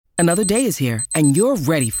Another day is here, and you're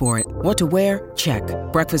ready for it. What to wear? Check.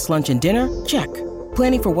 Breakfast, lunch, and dinner? Check.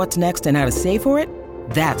 Planning for what's next and how to save for it?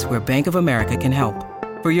 That's where Bank of America can help.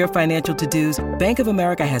 For your financial to-dos, Bank of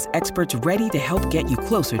America has experts ready to help get you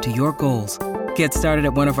closer to your goals. Get started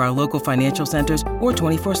at one of our local financial centers or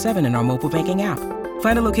 24/7 in our mobile banking app.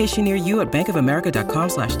 Find a location near you at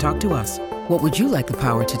bankofamerica.com/talktous. What would you like the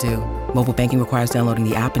power to do? Mobile banking requires downloading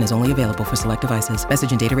the app and is only available for select devices.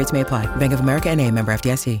 Message and data rates may apply. Bank of America N.A., member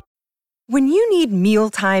FDIC. When you need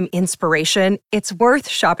mealtime inspiration, it's worth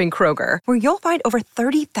shopping Kroger, where you'll find over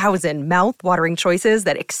 30,000 mouth-watering choices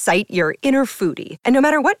that excite your inner foodie. And no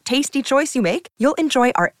matter what tasty choice you make, you'll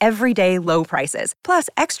enjoy our everyday low prices, plus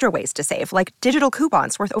extra ways to save, like digital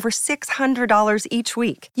coupons worth over $600 each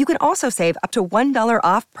week. You can also save up to $1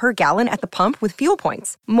 off per gallon at the pump with fuel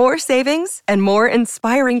points. More savings and more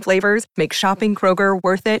inspiring flavors make shopping Kroger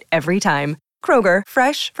worth it every time. Kroger,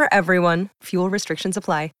 fresh for everyone. Fuel restrictions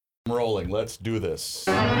apply. Rolling. Let's do this.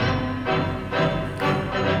 There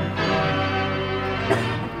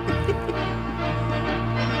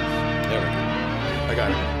we go. I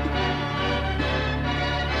got it.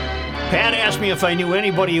 Pat asked me if I knew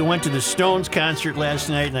anybody who went to the Stones concert last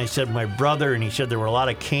night, and I said my brother, and he said there were a lot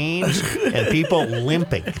of canes and people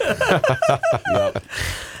limping. Yep.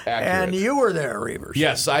 And you were there, Reavers.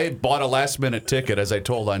 Yes, I had bought a last-minute ticket, as I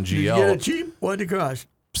told on GL. Did you get it cheap? What did it cost?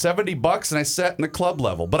 $70, and I sat in the club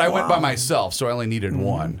level. But I went by myself, so I only needed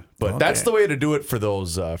one. But that's the way to do it for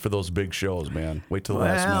those big shows, man. Wait till the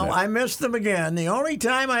last minute. Well, I missed them again. The only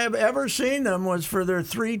time I have ever seen them was for their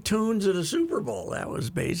 3 tunes at a Super Bowl. That was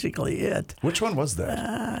basically it. Which one was that?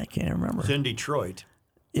 I can't remember. It's in Detroit.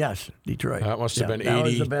 Yes, Detroit. That must have been that 82.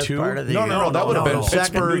 was the best part of the No, that would have been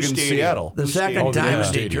Pittsburgh and Stadium. Seattle. The second time in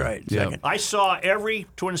Stadium. Detroit. Yep. Second. I saw every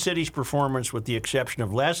Twin Cities performance with the exception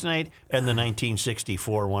of last night and the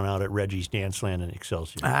 1964 one out at Reggie's Danceland in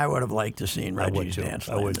Excelsior. I would have liked to seen I would Reggie's too. Dance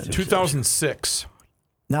I would Land. too. 2006.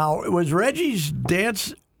 Now, was Reggie's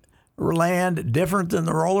Dance Land different than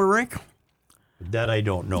the roller rink? That I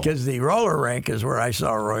don't know. Because the roller rink is where I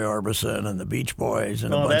saw Roy Orbison and the Beach Boys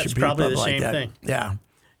and a bunch that's of people probably the like same that. thing. Yeah,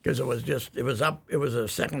 because it was a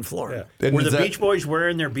second floor. Yeah. And Were is the that- Beach Boys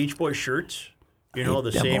wearing their Beach Boys shirts? You know,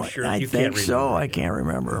 the same shirt? I You think can't so. remember. I can't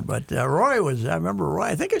remember. But Roy was, I remember Roy.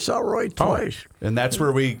 I think I saw Roy twice. And that's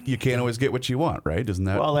where you can't always get what you want, right? Isn't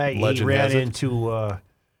that Well, he legend ran has it? into,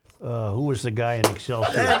 who was the guy in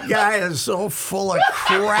Excelsior? That guy is so full of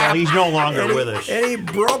crap. Well, he's no longer And with us. And he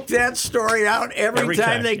broke that story out every time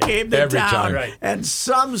time, they yeah. came to Every town. time. Right. And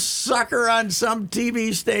some sucker on some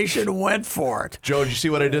TV station went for it. Joe, did you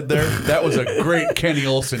see what I did there? That was a great Kenny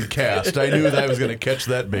Olson cast. I knew that I was going to catch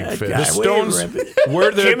that big fish. guy- The Stones we-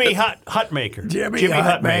 were there. Jimmy Hutmaker. Jimmy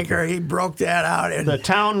Hutmaker, he broke that out. And The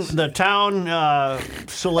town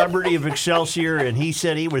celebrity of Excelsior, and he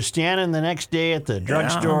said he was standing the next day at the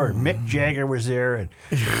drugstore, and Mick Jagger was there, and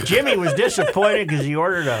Jimmy was disappointed because he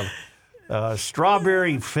ordered a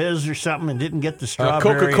strawberry fizz or something and didn't get the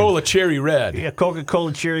strawberry. Coca-Cola Cherry Red. Yeah,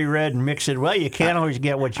 Coca-Cola Cherry Red, and Mick said, "Well, you can't always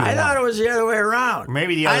get what you I want." thought it was the other way around.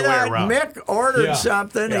 Maybe the other way around. I thought Mick ordered Yeah.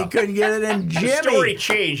 something, Yeah. he couldn't get it, and Jimmy. The story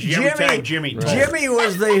changed every time Jimmy told. Jimmy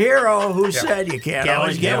was the hero who said you can't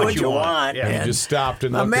always get what you want. Yeah. He And just stopped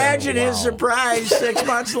and looked imagine at him. his surprise 6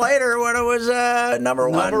 months later when it was number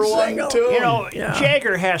one single. too. You know, Yeah.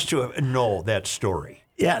 Jagger has to know that story.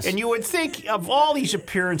 Yes. And you would think of all these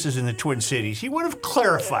appearances in the Twin Cities, he would have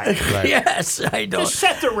clarified it. Yes, I don't. Just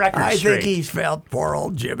set the record I straight. think he felt poor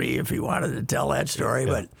old Jimmy if he wanted to tell that story.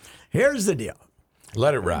 But here's the deal.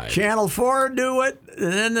 Let it ride. Channel 4 would do it,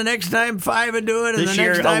 and then the next time 5 would do it, and This the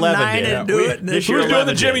next year, time 11 9 did. would do it. And This year, Who's doing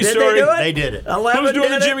the 11 Jimmy did. Did story? they do it? They did it. 11 Who's doing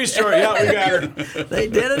did the it? Jimmy story? Yeah, we got her. They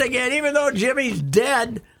did it again. Even though Jimmy's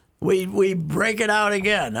dead, we break it out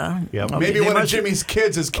again, huh? Yep. I mean, Maybe they one of must- Jimmy's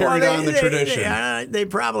kids has carried Well, on the tradition. They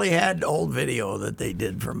probably had old video that they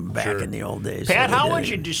did from back in the old days. Pat, so they how did would it.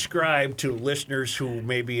 you describe to listeners who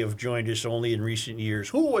maybe have joined us only in recent years,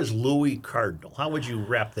 who was Louie Cardinal? How would you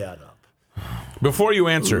wrap that up? Before you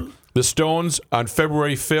answer, the Stones on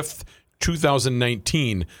February 5th,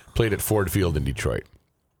 2019, played at Ford Field in Detroit.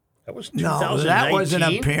 That was No, 2019? that was an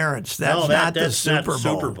appearance. That's No, not that's the Super not Bowl.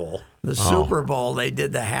 Super Bowl. The Super Bowl, they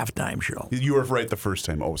did the halftime show. You were right the first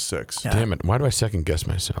time, 06. Damn it. Why do I second guess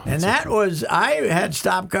myself? And that was, I had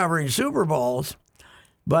stopped covering Super Bowls,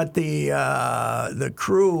 but the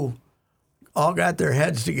crew all got their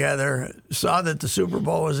heads together, saw that the Super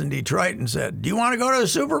Bowl was in Detroit, and said, "Do you want to go to the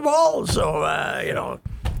Super Bowl?" So,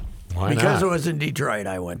 Why because not? it was in Detroit,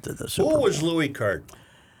 I went to the Super Who Bowl. was Louie Cardinal?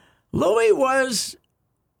 Louis was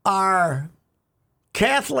our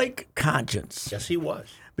Catholic conscience. Yes, he was.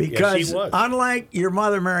 Because Yes, he was. unlike your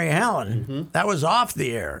mother, Mary Helen, that was off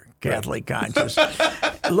the air, Catholic conscious.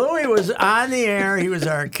 Louie was on the air. He was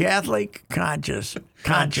our Catholic conscience.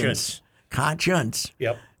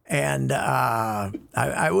 Yep. And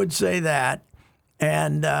I would say that.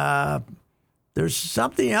 And there's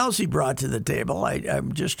something else he brought to the table.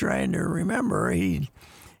 I'm just trying to remember. He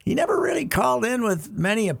never really called in with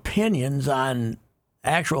many opinions on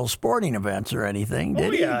actual sporting events or anything,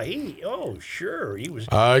 did he? Yeah, sure. He was.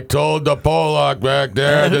 I told the Pollock back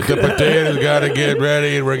there that the potatoes got to get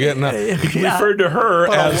ready, and we're getting. He referred to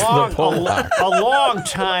her as the Pollock. A long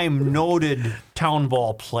time noted town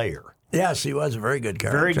ball player. Yes, he was a very good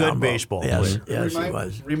character. Very good baseball player. Yes, he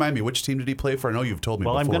was. Remind me, which team did he play for? I know you've told me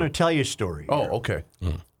Well, before. I'm going to tell you a story. Oh, here. okay.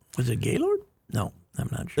 Was it Gaylord? No, I'm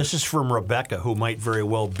not sure. This is from Rebecca, who might very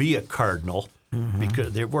well be a Cardinal,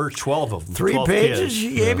 because there were 12 of them. 3 12 pages kids.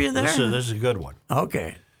 she gave you there? This is a good one.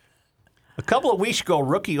 Okay. A couple of weeks ago,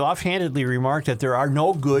 Rookie offhandedly remarked that there are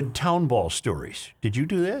no good town ball stories. Did you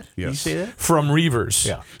do that? Did you Yes. say that? From Reavers.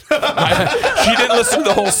 Yeah. She didn't listen to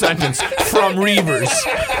the whole sentence. From Reavers.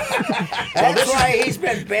 That's why he's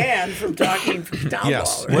been banned from talking town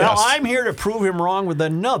Yes. ball. Right? Well, Yes. I'm here to prove him wrong with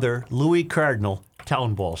another Louie Cardinal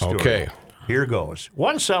town ball story. Okay. Here goes.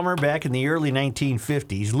 One summer back in the early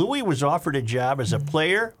 1950s, Louie was offered a job as a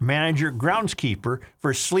player, manager, groundskeeper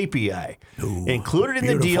for Sleepy Eye. Included in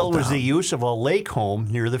the beautiful deal was town. the use of a lake home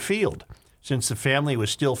near the field. Since the family was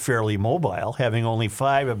still fairly mobile, having only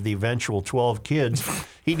 5 of the eventual 12 kids,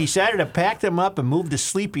 he decided to pack them up and move to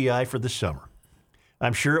Sleepy Eye for the summer.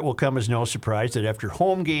 I'm sure it will come as no surprise that after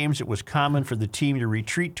home games, it was common for the team to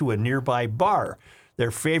retreat to a nearby bar. Their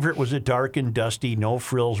favorite was a dark and dusty,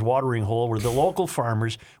 no-frills watering hole where the local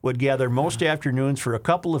farmers would gather most afternoons for a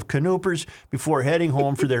couple of canoopers before heading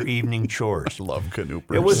home for their evening chores. Love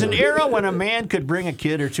canoopers. It was an era when a man could bring a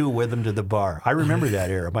kid or two with him to the bar. I remember that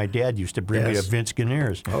era. My dad used to bring me to Yes. Vince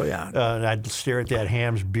Guinea's. Oh, yeah. And I'd stare at that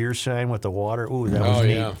Ham's beer sign with the water. Ooh, that was Oh,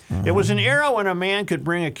 neat. yeah. It was an era when a man could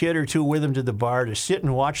bring a kid or two with him to the bar to sit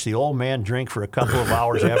and watch the old man drink for a couple of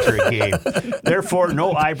hours after a game. Therefore,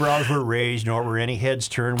 no eyebrows were raised, nor were any heads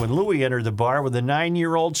turned when Louie entered the bar with a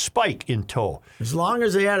 9-year-old Spike in tow. As long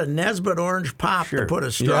as they had a Nesbitt orange pop Sure. to put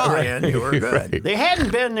a straw in, you were good. They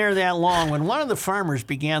hadn't been there that long when one of the farmers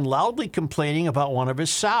began loudly complaining about one of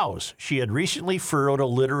his sows. She had recently furrowed a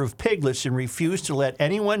litter of piglets and refused to let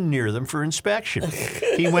anyone near them for inspection.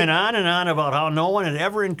 He went on and on about how no one had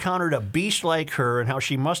ever encountered a beast like her and how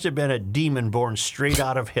she must have been a demon born straight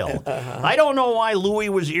out of hell. I don't know why Louie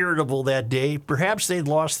was irritable that day. Perhaps they'd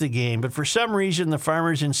lost the game, but for some reason the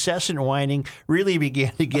farmer's incessant whining really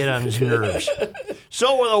began to get on his nerves.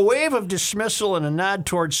 So with a wave of dismissal and a nod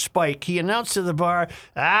towards Spike, he announced to the bar,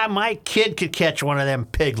 my kid could catch one of them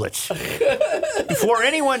piglets. Before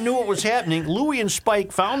anyone knew what was happening, Louie and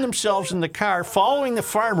Spike found themselves in the car following the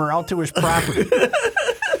farmer out to his property.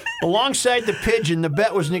 Alongside the pigeon, the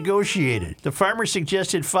bet was negotiated. The farmer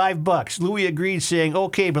suggested $5. Louie agreed, saying,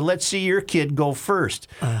 okay, but let's see your kid go first.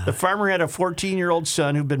 The farmer had a 14-year-old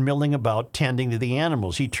son who'd been milling about, tending to the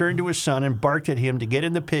animals. He turned to his son and barked at him to get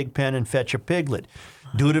in the pig pen and fetch a piglet.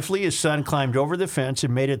 Dutifully, his son climbed over the fence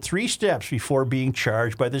and made it 3 steps before being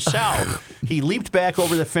charged by the sow. He leaped back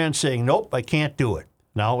over the fence, saying, nope, I can't do it.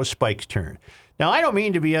 Now it was Spike's turn. Now, I don't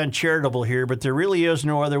mean to be uncharitable here, but there really is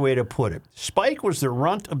no other way to put it. Spike was the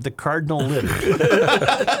runt of the Cardinal litter.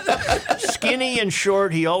 Skinny and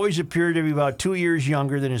short, he always appeared to be about 2 years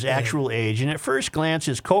younger than his actual age, and at first glance,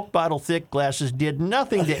 his Coke bottle-thick glasses did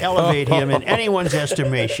nothing to elevate him in anyone's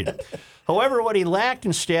estimation. However, what he lacked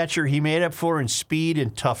in stature, he made up for in speed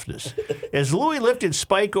and toughness. As Louie lifted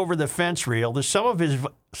Spike over the fence rail, some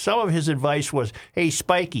of his advice was, hey,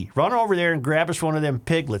 Spiky, run over there and grab us one of them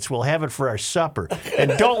piglets. We'll have it for our supper.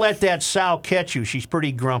 And don't let that sow catch you. She's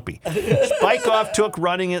pretty grumpy. Spike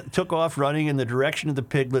took off running in the direction of the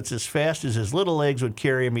piglets as fast as his little legs would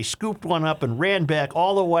carry him. He scooped one up and ran back,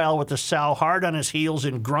 all the while with the sow hard on his heels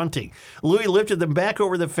and grunting. Louie lifted them back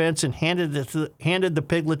over the fence and handed the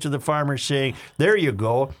piglet to the farmer, saying, there you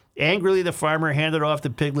go. Angrily, the farmer handed off the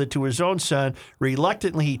piglet to his own son.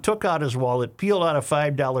 Reluctantly, he took out his wallet, peeled out a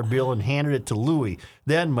 $5 bill, and handed it to Louie.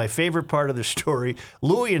 Then, my favorite part of the story,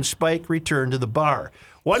 Louie and Spike returned to the bar.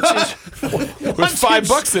 With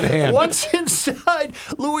 $5 in hand. Once inside,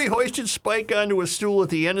 Louie hoisted Spike onto a stool at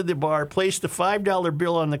the end of the bar, placed the $5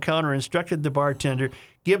 bill on the counter, and instructed the bartender,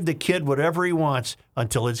 give the kid whatever he wants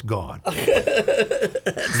until it's gone.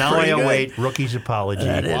 Now I await Rookie's apology.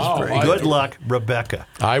 That is pretty Good luck, Rebecca.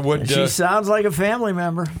 I would. She sounds like a family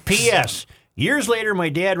member. P.S. Years later, my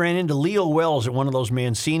dad ran into Leo Wells at one of those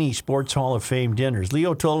Mancini Sports Hall of Fame dinners.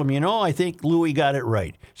 Leo told him, I think Louie got it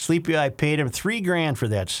right. Sleepy Eye paid him $3,000 for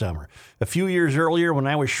that summer. A few years earlier, when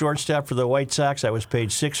I was shortstop for the White Sox, I was paid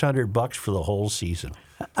 $600 for the whole season.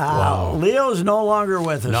 Wow. Leo's no longer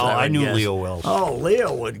with us. No, I knew guess. Leo Wells. Oh,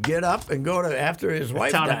 Leo would get up and go to after his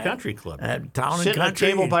wife Town died. and Country Club. At Town Sit and Country.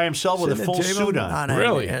 at a table by himself with a sit at full table suit on.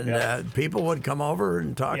 Really? And people would come over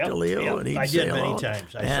and talk to Leo. And he'd I say did many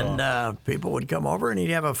hello. times. People would come over and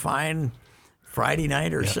he'd have a fine Friday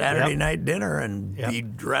night or Saturday night dinner and be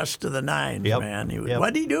dressed to the nines, man.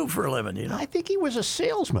 What did he do for a living, I think he was a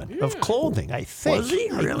salesman of clothing, I think. Was he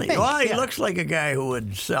really? Well, he looks like a guy who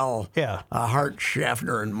would sell a Hart,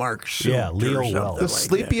 Schaffner, and Mark suit. Yeah, Leo Wells. Does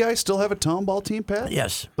Sleepy Eye still have a town ball team, Pat?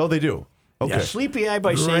 Yes. Oh, they do? Okay. Yes. Sleepy Eye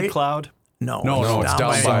by St. Cloud. No, it's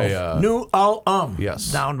down by New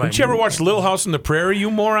Yes. Down by Did you ever watch Little House on the Prairie, you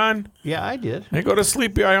moron? Yeah, I did. They go to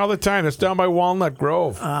Sleepy Eye all the time. It's down by Walnut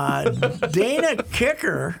Grove. Dana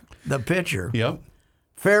Kicker, the pitcher,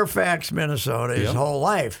 Fairfax, Minnesota, his whole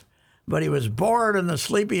life. But he was born in the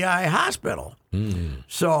Sleepy Eye Hospital.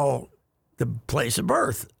 So the place of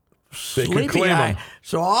birth. They could claim him.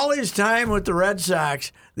 So all his time with the Red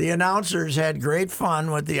Sox, the announcers had great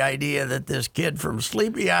fun with the idea that this kid from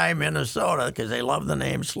Sleepy Eye, Minnesota, because they love the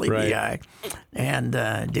name Sleepy Eye, and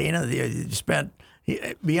Dana spent,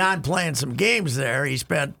 beyond playing some games there, he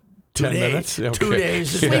spent 10 minutes? 2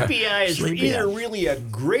 days. Sleepy Eye is either really a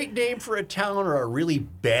great name for a town or a really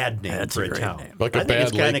bad name for a town. Name. Like a I think bad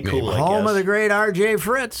it's kind of lake cool. name. Home of the great R.J.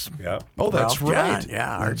 Fritz. Yeah. Oh, that's Ralph right. John.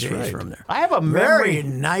 Yeah, R.J.'s from there. I have a Very memory.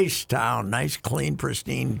 nice town, nice, clean,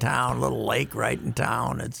 pristine town. Little lake right in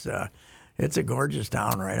town. It's a gorgeous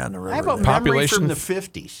town right on the river. I have a there. memory Population? from the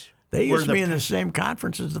 50s. They where used to be in the same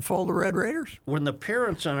conference as the Folder Red Raiders. when the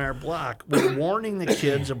parents on our block were warning the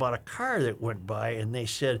kids about a car that went by, and they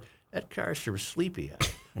said, that car's from Sleepy Eye.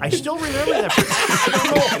 I still remember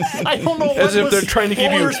that. I don't know As if they're trying to give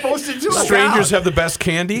what we you were supposed to do. strangers have the best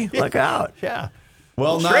candy. Look out. Yeah.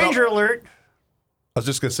 Well, Stranger alert. I was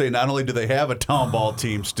just going to say, not only do they have a town ball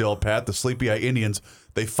team still, Pat, the Sleepy Eye Indians,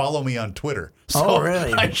 they follow me on Twitter. So Oh,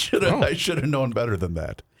 really? I should have known better than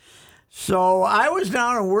that. So I was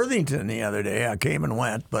down in Worthington the other day. I came and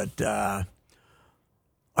went, but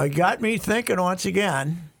it got me thinking once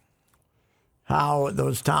again how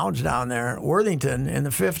those towns down there, Worthington in the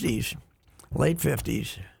 50s, late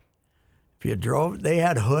 50s, if you drove, they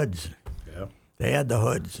had hoods. Yeah. They had the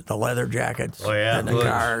hoods, the leather jackets, and the hoods.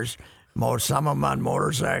 cars, some of them on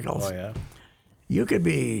motorcycles. Oh, yeah. You could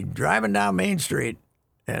be driving down Main Street,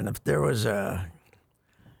 and if there was a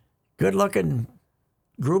good-looking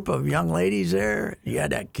group of young ladies there, you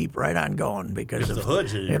had to keep right on going because If the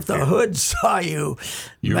hoods had if the interfered. hood saw you,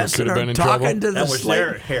 You messing could have or been in talking trouble. to the That was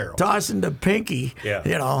their hero. tossing to Pinky, Yeah.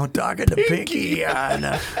 talking to Pinky on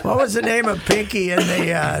what was the name of Pinky in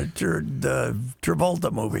the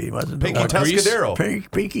Travolta movie? Wasn't Pinky it? Grease? Tuscadero.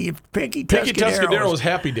 Pinky Pinky Tuscadero Tuscadero was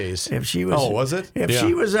Happy Days. if she was. Oh, was it? If Yeah.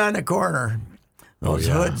 she was on the corner, those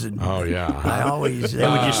hoods. And Oh, yeah. I always. They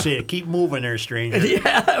would just say, keep moving there, stranger.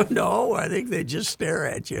 Yeah, no, I think they just stare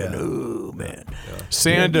at you. And, ooh, man.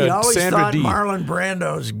 Sandra, You always Sandra thought D. Marlon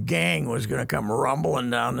Brando's gang was going to come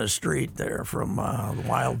rumbling down the street there from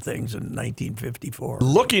Wild Things in 1954.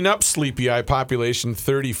 Looking up Sleepy Eye population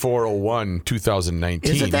 3401,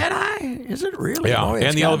 2019. Is it that high? Is it really? Yeah, Boy, it's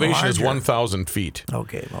and the gotten elevation is larger. 1,000 feet.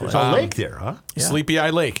 Okay, well, There's a lake there, huh? Sleepy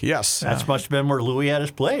Eye Lake, yes. That's must have been where Louie had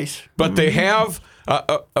his place. But they have,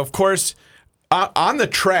 of course, on the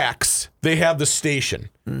tracks, they have the station,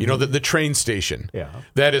 you know, the train station. Yeah.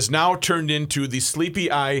 That is now turned into the Sleepy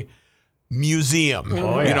Eye Museum.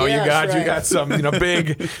 Oh, yeah. You know, Yeah, that's you got some,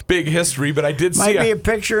 big history, but I did might see be a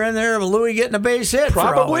picture in there of Louie getting a base hit.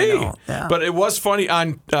 Probably. For all we know. Yeah. But it was funny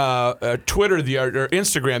on Twitter or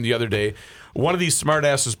Instagram the other day. One of these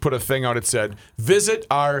smartasses put a thing out. It said, visit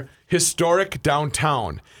our historic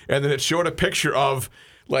downtown. And then it showed a picture of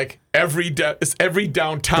like every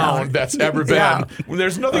downtown that's ever been. Yeah. When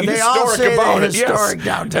there's nothing They all historic say about the it. historic Yes.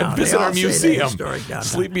 downtown. And They visit all our say the museum. historic downtown.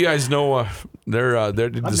 Sleepy Eyes know they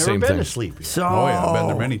did the I've same never been thing. to Sleepy. So Oh, yeah, I've been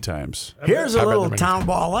there many times. here's a I've been little there many town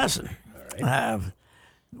ball lesson.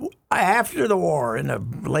 After the war, in the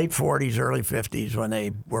late 40s, early 50s, when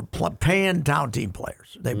they were paying town team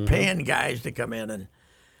players, they paying guys to come in. And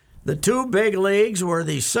the two big leagues were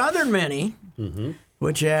the Southern Mini,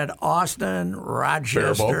 which had Austin,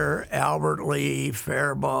 Rochester, Albert Lee,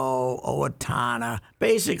 Faribault, Owatonna,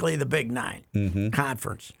 basically the Big Nine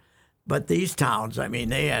conference. But these towns, I mean,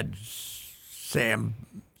 they had Sam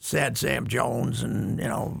Jones and,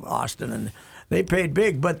 Austin, and they paid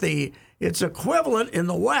big. But its equivalent in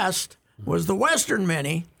the West was the Western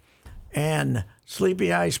Mini, and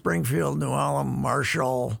Sleepy Eye, Springfield, New Ulm,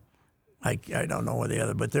 Marshall. I don't know what the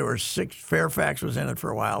other, but there were 6. Fairfax was in it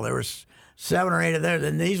for a while. There was 7 or 8 of theirs,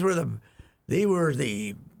 and these were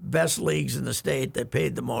the best leagues in the state that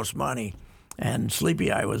paid the most money. And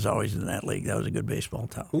Sleepy Eye was always in that league. That was a good baseball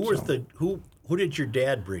town. Who did your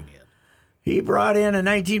dad bring in? He brought in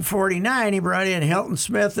 1949. He brought in Hilton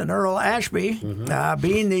Smith and Earl Ashby.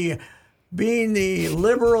 Being the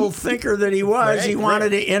liberal thinker that he was, he wanted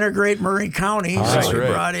to integrate Murray County. So he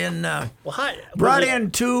brought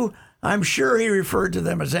in 2. I'm sure he referred to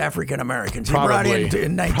them as African Americans. He brought in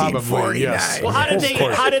in 1949. Yes. Well,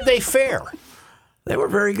 how did they fare? They were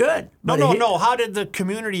very good. No. How did the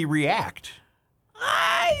community react?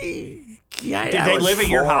 Did they live at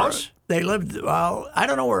your house? They lived. Well, I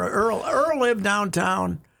don't know where Earl lived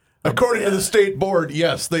downtown. According to the state board,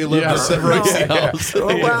 yes, they lived at the Ricey house.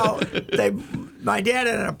 Well, my dad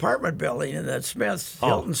had an apartment building, and the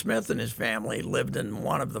Hilton Smith and his family lived in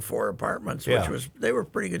one of the 4 apartments, they were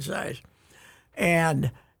pretty good size.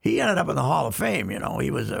 And he ended up in the Hall of Fame. You know,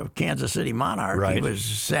 he was a Kansas City Monarch. Right. He was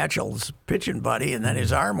Satchel's pitching buddy, and then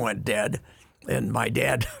his arm went dead, and my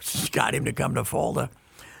dad got him to come to Fulda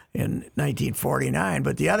in 1949.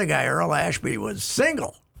 But the other guy, Earl Ashby, was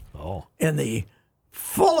single. In the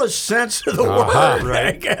fullest sense of the word, right.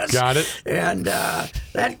 I guess. Got it. And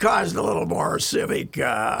that caused a little more civic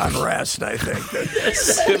unrest, I think.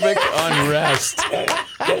 Civic unrest.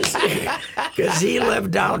 Because he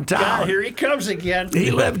lived downtown. God, here he comes again.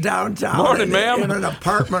 He lived downtown. Morning, ma'am. In an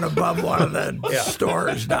apartment above one of the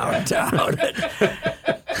stores downtown.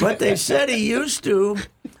 But they said he used to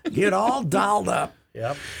get all dolled up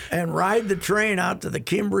and ride the train out to the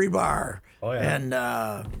Kimbry Bar. Oh,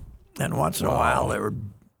 yeah. And once in a while, there would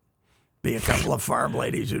be a couple of farm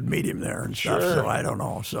ladies who'd meet him there and stuff. So I don't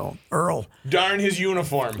know. So Earl. Darn his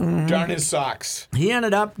uniform. Darn his socks. He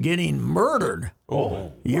ended up getting murdered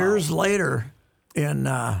years later in,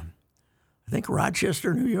 I think,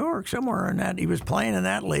 Rochester, New York, somewhere in that. He was playing in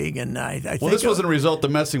that league. And I think this wasn't a result of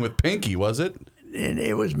messing with Pinky, was it?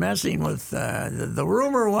 It was messing with, the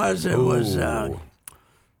rumor was it was...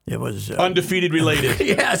 It was undefeated related.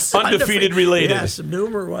 Yes, undefeated related. Yes, the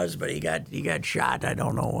rumor was, but he got shot. I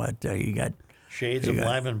don't know what he got. Shades of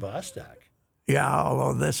Lyman Bostock. Yeah,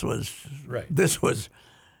 although this was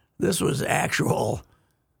actual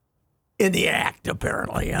in the act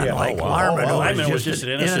apparently. Unlike Lyman, who was just an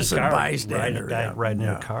innocent bystander riding in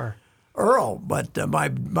a car. Earl, but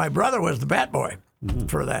my brother was the bat boy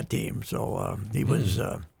for that team, so he was.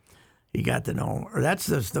 He got to know. Or that's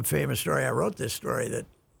the famous story. I wrote this story that.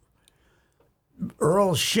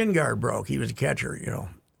 Earl's shin guard broke. He was a catcher, you know.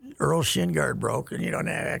 Earl's shin guard broke, and you don't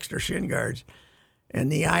have extra shin guards.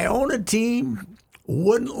 And the Iona team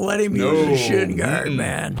wouldn't let him use a shin guard,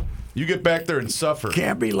 man. You get back there and suffer.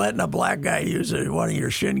 Can't be letting a black guy use one of your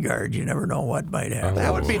shin guards. You never know what might happen.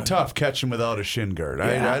 That would be tough, catching without a shin guard.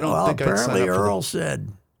 Yeah, I don't think apparently I'd sign up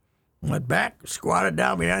Earl went back, squatted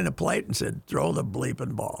down behind the plate, and said, "Throw the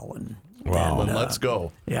bleeping ball." And let's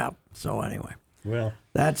go. Yeah. So anyway. Well,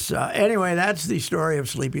 that's that's the story of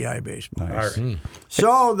Sleepy Eye baseball. Nice. Right.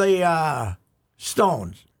 So the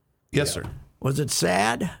Stones. Yes, sir. Was it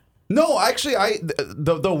sad? No, actually,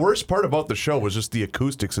 the worst part about the show was just the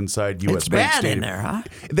acoustics inside U.S. Bank It's bad Stadium. in there, huh?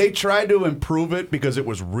 They tried to improve it because it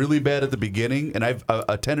was really bad at the beginning, and I've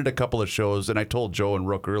attended a couple of shows, and I told Joe and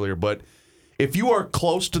Rook earlier, but if you are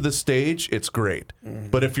close to the stage, it's great.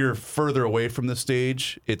 But if you're further away from the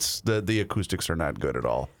stage, it's the acoustics are not good at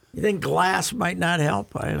all. You think glass might not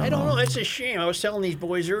help? I don't know. It's a shame. I was telling these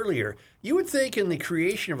boys earlier. You would think in the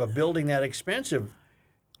creation of a building that expensive,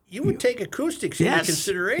 you would take acoustics into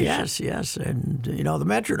consideration. Yes. And, the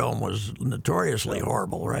Metrodome was notoriously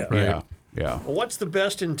horrible, right? Yeah. Well, what's the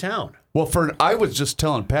best in town? Well, I was just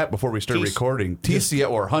telling Pat before we started recording, TCF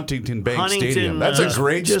or Huntington Bank Stadium. That's a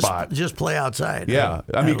great spot. Just play outside. Yeah.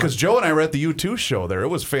 I mean, because Joe and I were at the U2 show there. It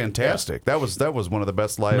was fantastic. Yeah. That was one of the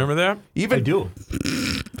best live. Remember that? I do.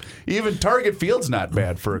 Even Target Field's not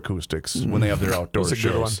bad for acoustics when they have their outdoor shows.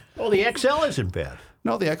 Good one. Well, the XL isn't bad.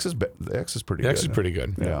 No, the X is pretty good. The X is pretty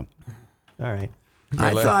good. Yeah. All right.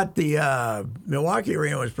 I thought the Milwaukee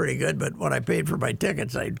Arena was pretty good, but what I paid for my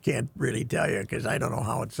tickets, I can't really tell you because I don't know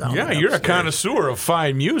how it sounds. Yeah, you're a connoisseur of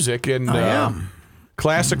fine music and I am.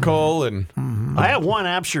 Classical and. I have one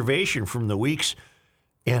observation from the week's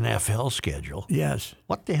NFL schedule. Yes.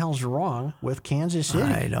 What the hell's wrong with Kansas City?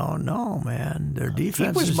 I don't know, man. Their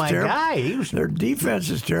defense he was is my terrible. guy. Their defense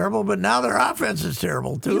is terrible, but now their offense is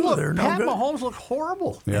terrible too. They're no Pat good. Mahomes looked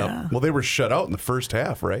horrible. Yeah. Well, they were shut out in the first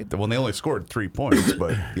half, right? Well, they only scored 3 points,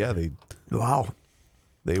 but yeah, they Wow.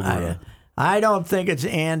 were. I don't think it's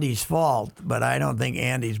Andy's fault, but I don't think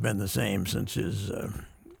Andy's been the same since his son.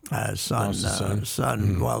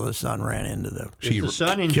 Well, the son ran into Is the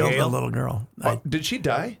son in killed jail? the little girl. Did she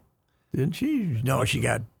die? Didn't she? No, she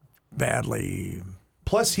got badly.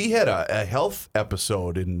 Plus, he had a health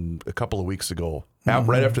episode a couple of weeks ago,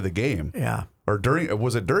 right after the game. Yeah. Or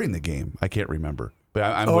was it during the game? I can't remember. But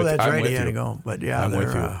I'm that's I'm right. with He had you. to go. But yeah, I'm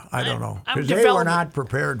with you. I don't know. I'm Because they were developing- not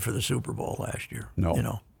prepared for the Super Bowl last year. No. You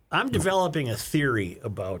know. I'm developing a theory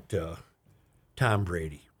about Tom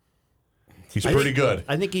Brady. He's pretty good.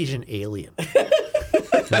 I think he's an alien.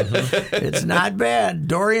 It's not bad.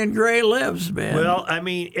 Dorian Gray lives, man. Well, I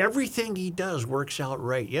mean, everything he does works out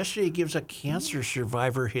right. Yesterday, he gives a cancer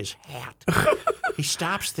survivor his hat. He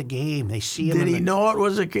stops the game. They see him. did he know it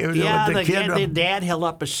was a kid? Yeah, the kid? the dad held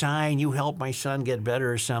up a sign, "You help my son get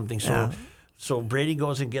better" or something. So Brady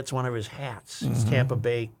goes and gets one of his hats, his Tampa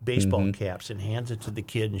Bay baseball caps, and hands it to the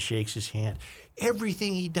kid and shakes his hand.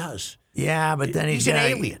 Everything he does. Yeah, but then He's an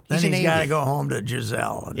alien. Then He's an he's got to alien. go home to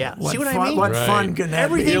Giselle. Yeah. What See what I fun, mean? What Right. fun can that be?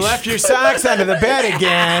 Everything- You left your socks under the bed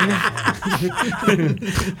again.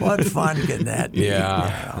 What fun can that be?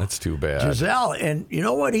 Yeah, that's too bad. Giselle, and you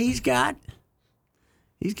know what he's got?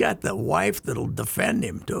 He's got the wife that'll defend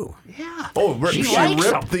him too. Yeah. Oh, She she likes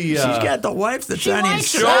ripped him. the. She's got the wife that's She on his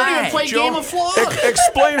likes him. They're side. gonna play Game of Flaws.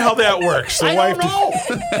 Explain how that works. The I wife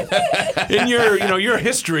don't know. in your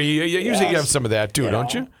history, you usually have some of that too,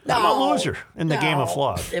 don't you? I'm a loser in the Game of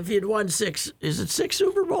Flaws. If he'd won six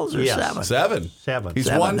Super Bowls or Yes. seven? Seven. He's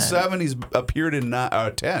Seven, won then. 7. He's appeared in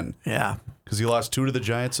 10 Yeah. because he lost 2 to the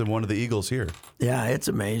Giants and 1 to the Eagles here. Yeah, it's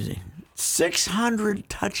amazing. 600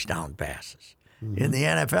 touchdown passes in the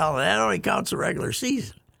NFL. That only counts the regular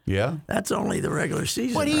season. Yeah. That's only the regular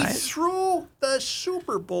season, But he right? threw the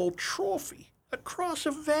Super Bowl trophy across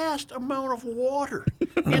a vast amount of water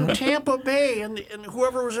in Tampa Bay, and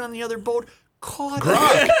whoever was on the other boat caught it.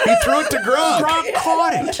 Gronk. He threw it to Gronk. Gronk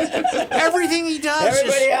caught it. Everything he does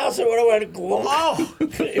is... else would have went glum. Oh,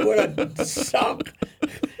 it would have sunk.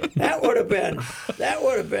 That would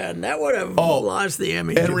have lost the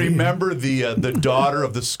Emmy. And remember, the daughter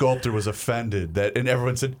of the sculptor was offended and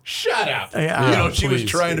everyone said, "Shut up!" Yeah. She was Please.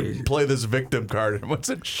 trying to play this victim card, and everyone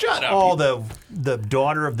said, "Shut up!" Oh, the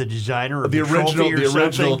daughter of the designer of The the original- trophy or the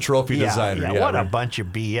original something? trophy designer, yeah, what a right. bunch of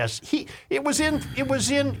BS. It was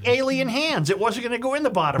in alien hands. It wasn't going to go in the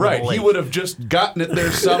bottom of Right, the lake. he would have just gotten it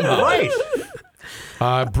there somehow. Right.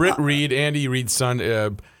 Britt Reed, Andy Reed's son,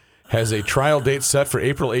 has a trial date set for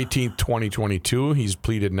April 18th, 2022. He's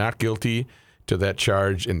pleaded not guilty to that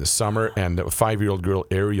charge in the summer, and a 5-year-old girl,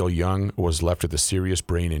 Ariel Young, was left with a serious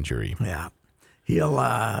brain injury. Yeah,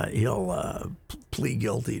 he'll plead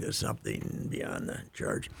guilty to something beyond the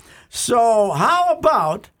charge. So how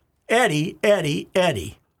about Eddie?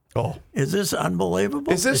 Oh, Is this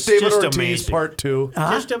unbelievable? is this It's David just Ortiz amazing. part 2?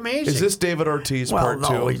 Just amazing. Is this David Ortiz well, part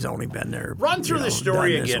no, 2? he's only been there. Run through the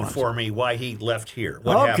story done this again once. for me, why he left here.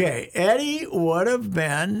 What happened? Okay, Eddie would have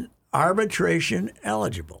been arbitration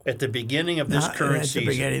eligible. At the beginning of this Not current at season. the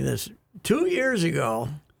beginning of this 2 years ago,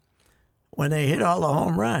 when they hit all the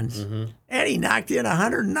home runs, Eddie knocked in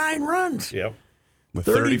 109 runs. Yep. With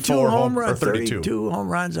 32 home runs, 32. 32 home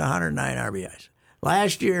runs, 109 RBIs.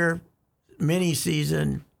 Last year, mini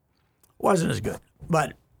season wasn't as good,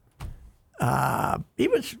 but he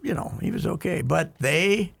was okay. But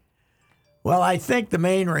I think the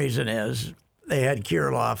main reason is they had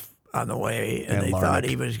Kirilloff on the way, and they thought Larnach.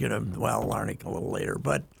 he was going to, Larnach a little later,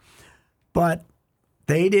 but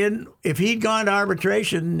they didn't. If he'd gone to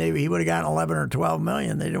arbitration, he would have gotten 11 or 12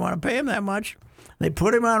 million. They didn't want to pay him that much. They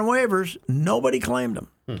put him on waivers. Nobody claimed him.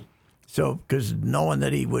 So, because knowing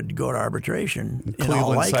that he would go to arbitration, in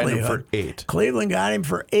all Cleveland signed him likelihood, for 8. Cleveland got him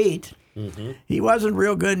for 8. He wasn't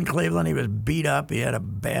real good in Cleveland. He was beat up. He had a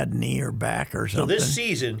bad knee or back or So something. this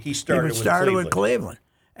season, he he started, with Cleveland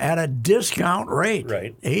at a discount rate.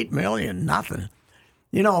 Right. $8 million, nothing.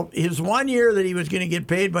 His 1 year that he was going to get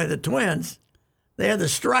paid by the Twins, they had the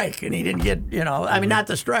strike, and he didn't get, not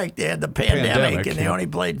the strike. They had the pandemic, and he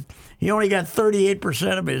only got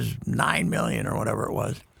 38% of his $9 million or whatever it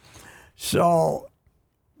was. So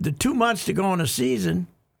the 2 months to go in the season,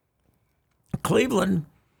 Cleveland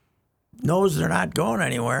knows they're not going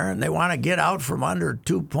anywhere, and they want to get out from under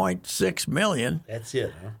 $2.6 million. That's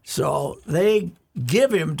it, huh? So they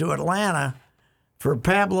give him to Atlanta for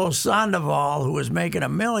Pablo Sandoval, who was making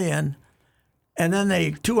 $1 million, and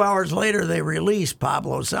then 2 hours later they release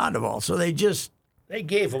Pablo Sandoval. So they just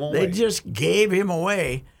gave him away. gave him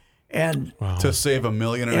away, and To save $1.5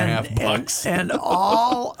 million bucks. and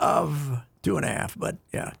all of 2.5, but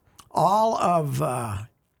yeah, all of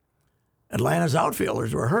Atlanta's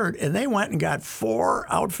outfielders were hurt, and they went and got 4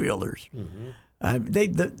 outfielders.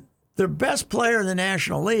 Their best player in the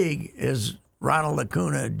National League is Ronald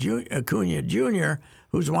Acuna Jr.,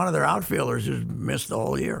 who's one of their outfielders who's missed the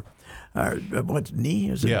whole year. What's knee?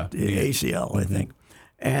 Is it ACL, I think.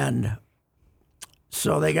 And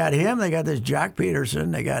so they got him. They got this Jock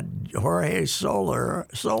Peterson. They got Jorge Soler,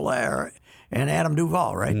 and Adam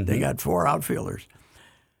Duvall, right? They got 4 outfielders.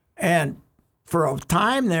 And for a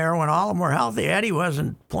time there, when all of them were healthy, Eddie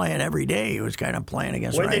wasn't playing every day. He was kind of playing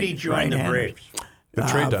against When did he join the Braves? The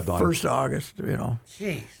trade deadline. 1st August,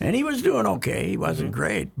 Jeez. And he was doing okay. He wasn't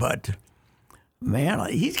great, but man,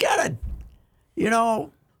 he's got a,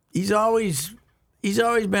 he's always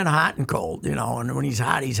been hot and cold, and when he's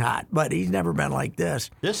hot, but he's never been like this.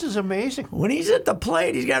 This is amazing. When he's at the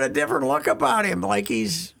plate, he's got a different look about him, like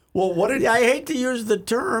he's, I hate to use the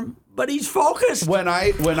term, but he's focused. When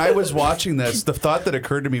I was watching this, the thought that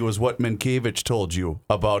occurred to me was what Minkiewicz told you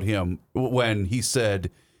about him when he said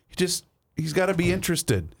he's got to be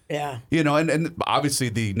interested. Yeah. And obviously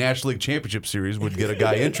the National League Championship Series would get a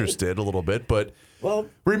guy interested a little bit, but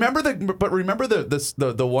remember the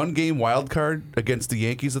 1-game wild card against the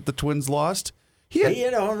Yankees that the Twins lost? He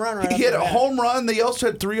hit a home run. He hit a home run. They also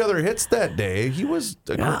had 3 other hits that day. He was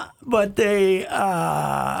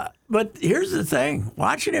but here's the thing.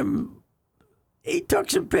 Watching him, he took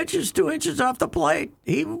some pitches 2 inches off the plate.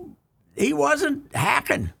 He wasn't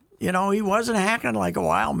hacking. He wasn't hacking like a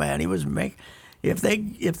wild man. He was if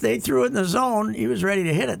they threw it in the zone, he was ready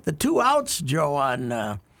to hit it. The 2 outs,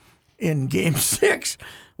 Joe, in Game 6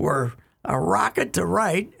 were a rocket to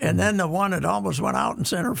right, and then the one that almost went out in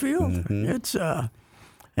center field. It's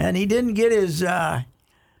and he didn't get his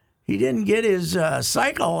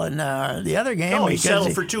cycle in the other game. No, he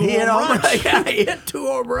settled for 2 home runs. He hit 2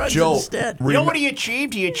 home runs Joe, instead. You know what he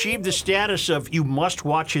achieved? He achieved the status of you must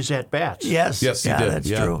watch his at-bats. Yes, he did. That's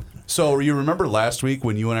true. So you remember last week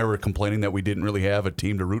when you and I were complaining that we didn't really have a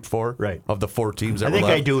team to root for? Right. Of the 4 teams that I were think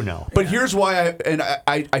left. I do know. But here's why,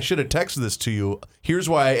 I should have texted this to you. Here's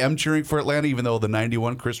why I am cheering for Atlanta, even though the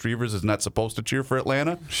 91 Chris Reavers is not supposed to cheer for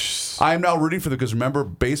Atlanta. I'm now rooting for them because remember,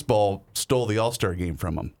 baseball stole the All-Star game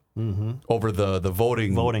from them over the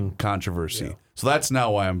voting controversy. Yeah. So that's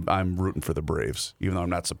now why I'm rooting for the Braves, even though I'm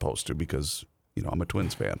not supposed to because, I'm a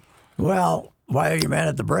Twins fan. Well, why are you mad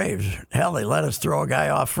at the Braves? Hell, they let us throw a guy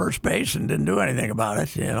off first base and didn't do anything about it.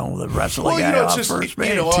 The wrestling guy off first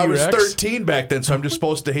base. I was 13 back then, so I'm just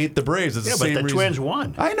supposed to hate the Braves. It's the same but the reason. Twins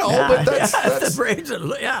won. I know, but that's the Braves.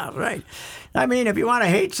 Right. I mean, if you want to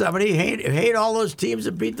hate somebody, hate all those teams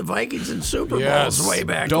that beat the Vikings in Super Bowls way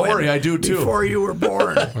back. Don't worry, I do too. Before you were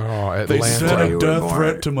born. Atlanta. They sent a death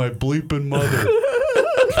threat to my bleeping mother.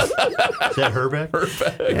 Is that Herbeck?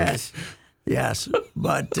 Yes,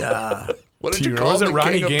 but what did you call him?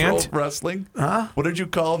 Ronnie King Gant? of Pro Wrestling? Huh? What did you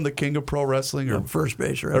call him? The King of Pro Wrestling? Or first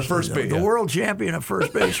base wrestling. First base, the world champion of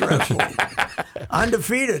first base wrestling.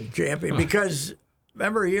 Undefeated champion. Because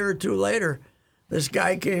remember, a year or 2 later, this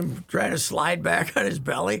guy came trying to slide back on his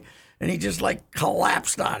belly, and he just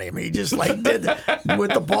collapsed on him. He just did that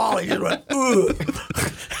with the ball. He just went,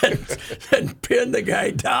 and pinned the guy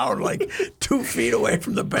down 2 feet away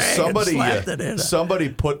from the bag and slapped it in. Somebody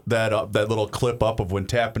put that little clip up of when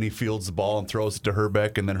Tapani fields the ball and throws it to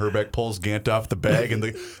Herbeck, and then Herbeck pulls Gant off the bag, and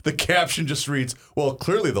the caption just reads, well,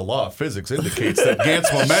 clearly the law of physics indicates that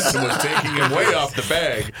Gant's momentum was taking him way off the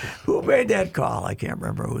bag. Who made that call? I can't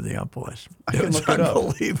remember who the ump was. It was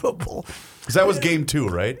unbelievable. Because that was game 2,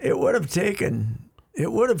 right? It would have taken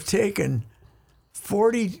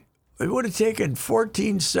 14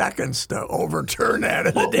 seconds to overturn that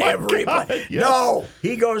in the damn replay. Yes. No,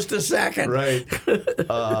 he goes to second. Right.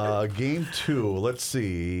 Game 2. Let's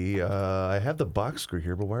see. I have the box score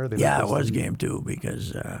here, but why are they? Yeah, not it was listed? game 2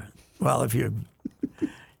 because, if you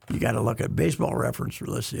got to look at Baseball Reference for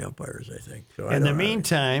list the umpires, I think. So In the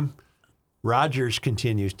meantime, Rogers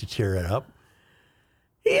continues to tear it up.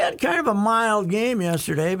 he had kind of a mild game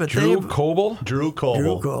yesterday, but Drew Coble? Drew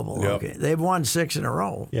Coble. Yep. Okay, they've won 6 in a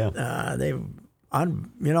row. Yeah. They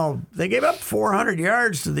gave up 400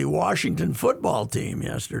 yards to the Washington football team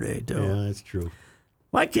yesterday too. Yeah, that's true.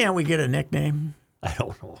 Why can't we get a nickname? I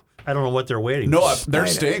don't know. I don't know what they're waiting No, for. they're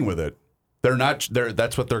staying with it. They're not.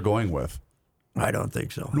 That's what they're going with. I don't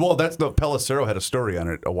think so. Well, Pelissero had a story on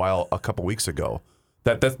it a couple weeks ago.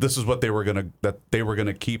 This is what they were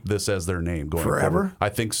gonna keep this as their name going forever. Forward. I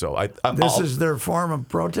think so. This is their form of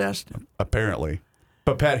protest. Apparently,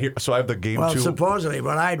 but Pat here. So I have the game 2. Well, supposedly,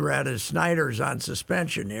 what I'd read is Snyder's on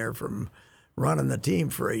suspension here from running the team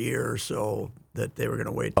for a year or so. That they were going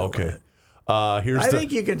to wait. Till Okay. I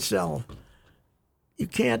think you can sell. You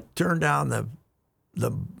can't turn down the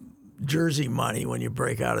jersey money when you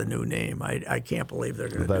break out a new name. I can't believe they're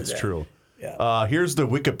going to do that. That's true. Yeah. Here's the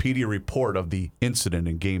Wikipedia report of the incident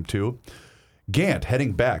in Game 2. Gant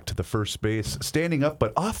heading back to the first base, standing up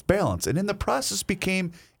but off balance, and in the process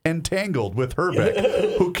became entangled with Herbeck,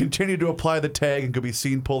 who continued to apply the tag and could be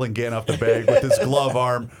seen pulling Gant off the bag with his glove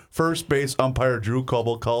arm. First base umpire Drew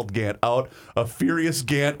Coble called Gant out. A furious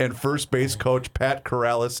Gant and first base coach Pat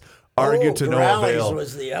Corrales argued to no avail.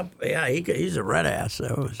 Was the he's a red ass.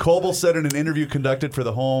 Coble said in an interview conducted for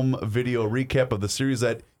the home video recap of the series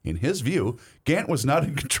that, in his view, Gant was not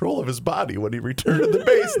in control of his body when he returned to the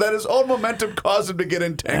base. That his own momentum caused him to get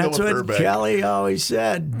entangled with Herbeck. That's what Kelly always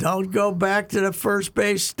said. Don't go back to the first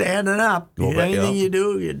base standing up. Anything you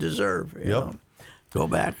do, you deserve. You know? Go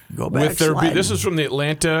back. This is from the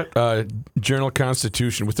Atlanta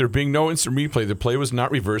Journal-Constitution. With there being no instant replay, the play was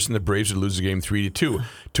not reversed, and the Braves would lose the game 3-2.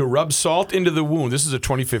 To rub salt into the wound, this is a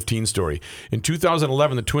 2015 story. In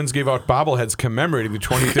 2011, the Twins gave out bobbleheads commemorating the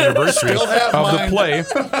 20th anniversary of the play.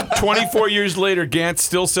 24 years later, Gant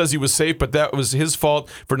still says he was safe, but that was his fault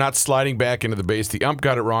for not sliding back into the base. The ump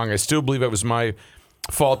got it wrong. I still believe it was my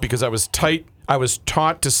fault because I was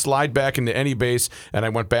taught to slide back into any base, and I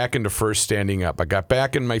went back into first standing up. I got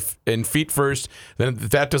back in feet first. Then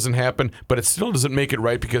that doesn't happen, but it still doesn't make it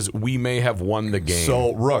right because we may have won the game.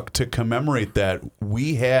 So, Rook, to commemorate that,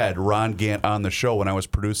 we had Ron Gant on the show when I was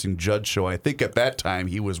producing Judd's show. I think at that time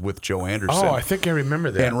he was with Joe Anderson. Oh, I think I remember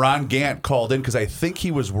that. And Ron Gant called in because I think he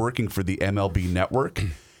was working for the MLB Network.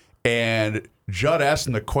 And Judd asked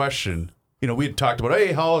him the question. You know, we had talked about,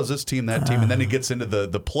 hey, how is this team, that team? And then he gets into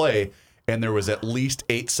the play, and there was at least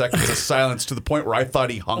 8 seconds of silence to the point where I thought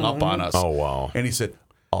he hung up on us. Oh, wow. And he said,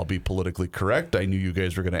 I'll be politically correct. I knew you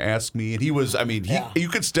guys were going to ask me. And he was, you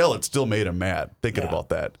could it still made him mad thinking about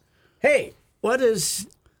that. Hey,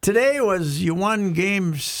 today you won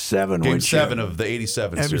Game 7. Game 7 of the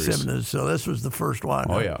 87 series. So this was the first one.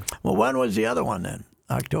 Oh, yeah. Well, when was the other one then?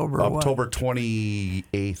 October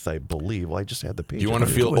 28th, I believe. Well, I just had the page. You want to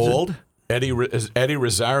feel old? Eddie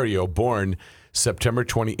Rosario, born September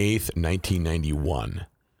 28th, 1991.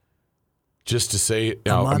 Just to say,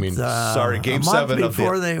 sorry, Game 7 of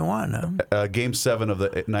before they won. Huh? Game 7 of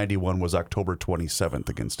the 91 was October 27th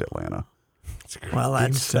against Atlanta. Well,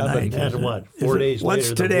 that's tonight. That's what? 4 days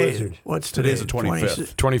what's later. Today? What's today? Today's the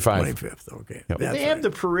 25th. 25th. Okay. Yep. They have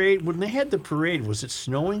the parade. When they had the parade, was it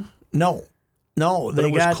snowing? No, they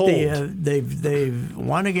it was got cold. They've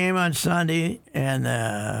won a game on Sunday,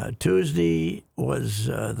 and Tuesday was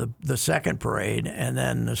the second parade, and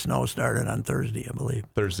then the snow started on Thursday, I believe.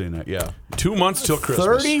 Thursday night, yeah. 2 months till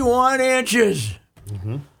Christmas. 31 inches.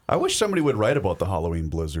 Mm-hmm. I wish somebody would write about the Halloween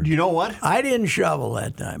blizzard. You know what? I didn't shovel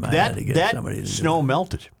that time. I had to get somebody to snow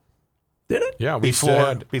melted. Did it? Yeah,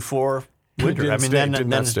 before winter.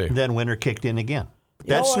 Then winter kicked in again.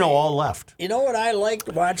 That snow all left. You know what I liked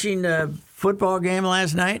watching the football game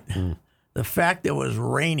last night? The fact it was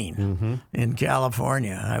raining in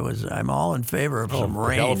California. I'm all in favor of some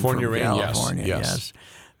rain. California from rain, California, yes.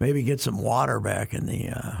 Maybe get some water back in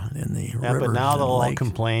the rivers. But now they'll all lakes.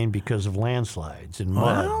 complain because of landslides and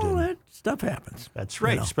mud. Well, that stuff happens. That's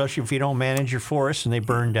right, especially if you don't manage your forests and they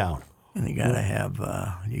burn down. And you gotta have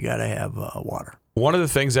water. One of the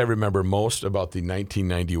things I remember most about the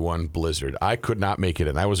 1991 blizzard, I could not make it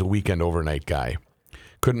in. I was a weekend overnight guy.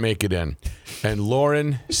 Couldn't make it in. And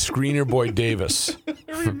Lauren Screener Boy Davis,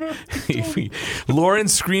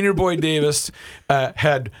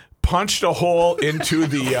 had punched a hole into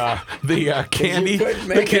the candy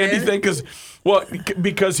thing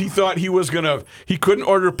because he thought he couldn't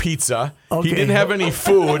order pizza. Okay. He didn't have any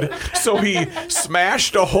food, so he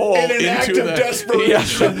smashed a hole In an act of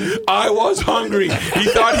desperation. Yeah, I was hungry. He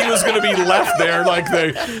thought he was going to be left there like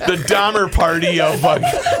the Dahmer party of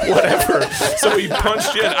whatever. So he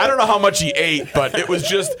punched in. I don't know how much he ate, but that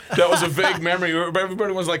was a vague memory.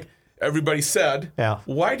 Everybody said,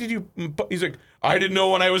 why did you? He's like, I didn't know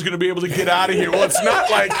when I was going to be able to get out of here. Well, it's not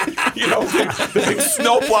like, the big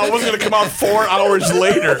snowplow wasn't going to come out 4 hours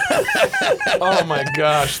later. Oh, my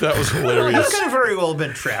gosh. That was hilarious. He could have very well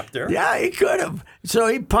been trapped there. Yeah, he could have. So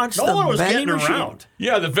he punched No one was vending getting machine. around.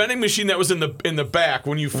 Yeah, the vending machine that was in the back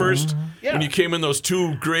when you first, when you came in those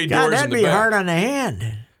 2 gray God, doors in that'd the be back. hard on the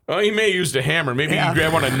hand. Well, he may have used a hammer. Maybe he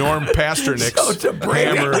grabbed one of Norm Pasternik's So it's a break.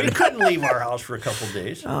 hammer. We couldn't leave our house for a couple of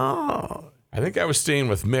days. Oh. I think I was staying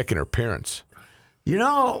with Mick and her parents.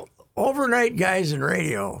 Overnight guys in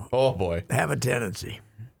radio Oh, boy. have a tendency.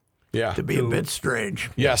 to be a bit strange.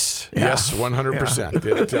 Yes,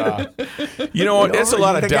 100%. You know, it's a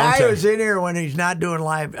lot of the downtime. guy who's in here when he's not doing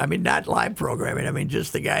live. I mean, not live programming. I mean,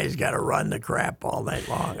 just the guy who's got to run the crap all night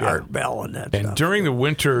long. Art Bell and that stuff. And during the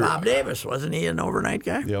winter, Bob Davis, wasn't he an overnight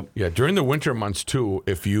guy? Yep. yeah, during the winter months too.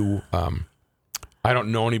 If you, I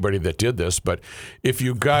don't know anybody that did this, but if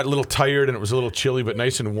you got a little tired and it was a little chilly but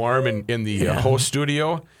nice and warm in the host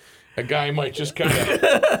studio, a guy might just kind of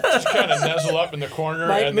nuzzle up in the corner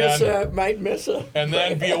Might miss a. and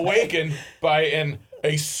then be awakened by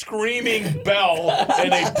a screaming bell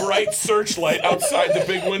and a bright searchlight outside the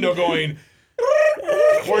big window going,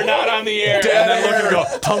 "We're not on the air." And then look and go,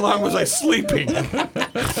 "How long was I sleeping?"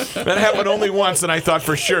 That happened only once, and I thought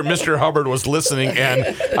for sure Mr. Hubbard was listening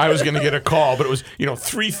and I was going to get a call, but it was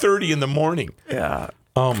 3:30 in the morning. Yeah.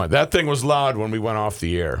 Oh my, that thing was loud when we went off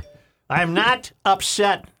the air. I'm not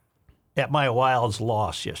upset at my Wild's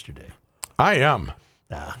loss yesterday. I am.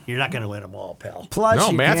 Nah, you're not going to win them all, pal. Plus, No,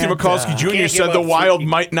 you Matthew can't, Mikulski Jr. can't said give the up Wild three.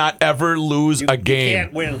 might not ever lose a game. You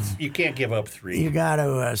can't win. You can't give up 3. You got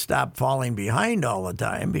to stop falling behind all the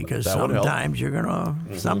time because That would help. sometimes you're gonna.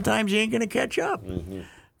 Sometimes you ain't gonna catch up.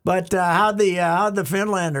 But how'd the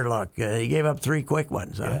Finlander look? He gave up 3 quick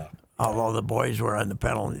ones. Huh? Although the boys were on the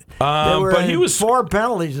penalty. But he was 4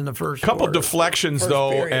 penalties in the first. couple quarter. deflections First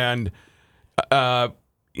though, period. and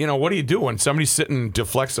what do you do when somebody's sitting and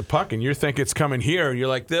deflects a puck and you think it's coming here and you're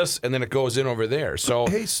like this and then it goes in over there? So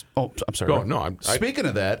Hey, I'm sorry. Go, no, Speaking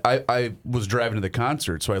of that, I was driving to the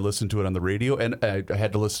concert, so I listened to it on the radio, and I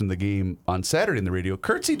had to listen to the game on Saturday in the radio.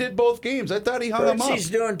 Kurtzy did both games. I thought he hung them up. He's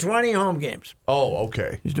doing 20 home games. Oh,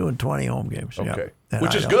 okay. He's doing 20 home games. yeah. Okay. And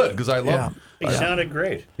Which I is don't- good because I love He sounded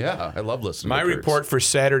great. I love listening my to Kurtz. report for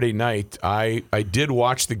Saturday night, I did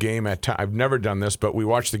watch the game at I've never done this, but we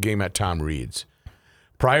watched the game at Tom Reed's.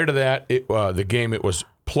 Prior to that, it was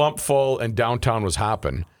plump full and downtown was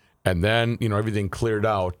hopping, and then everything cleared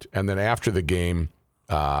out, and then after the game,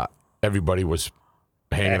 everybody was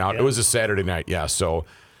hanging out. It was a Saturday night, yeah. So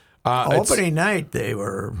Opening night, they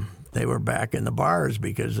were back in the bars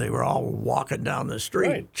because they were all walking down the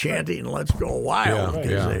street chanting "Let's go wild"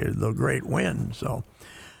 because the great win. So,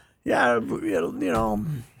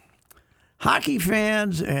 hockey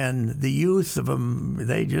fans and the youth of them,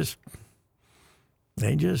 they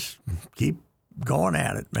just keep going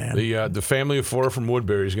at it, man. the family of 4 from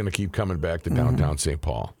Woodbury is going to keep coming back to downtown St.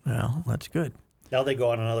 Paul. Well, that's good. Now they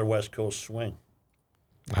go on another West Coast swing.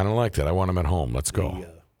 I don't like that. I want them at home. Let's go.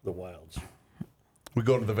 The Wilds. We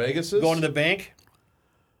go to the Vegases? Going to the bank?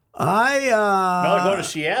 No, No, going to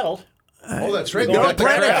Seattle. Oh, that's right. They They go got to the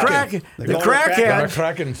Kraken.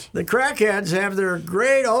 Krakens. The Crackheads have their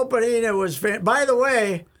great opening. It was by the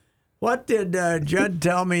way, what did Judd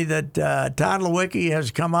tell me that Todd Lewicki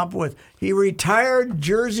has come up with? He retired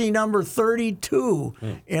jersey number 32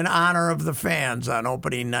 in honor of the fans on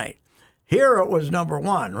opening night. Here it was number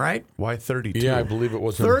 1, right? Why 32? Yeah, I believe it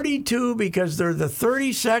was 32 because they're the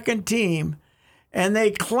 32nd team, and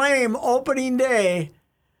they claim opening day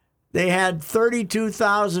they had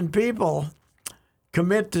 32,000 people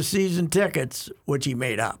commit to season tickets, which he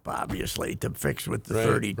made up, obviously, to fix with the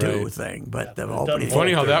 32 thing. But the opening,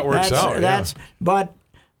 Funny how that works out. But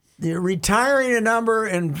retiring a number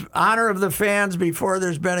in honor of the fans before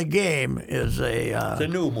there's been a game is It's a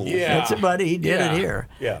new move. Yeah. But he did it here.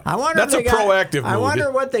 Yeah. I wonder That's if they a proactive I move.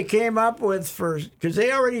 wonder what they came up with because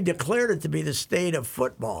they already declared it to be the state of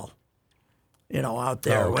football. Out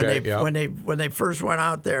there when they first went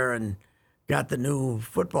out there and got the new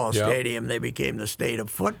football stadium, they became the state of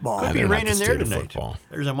football. Could be They're not raining the there state of tonight. football.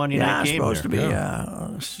 There's a Monday night game supposed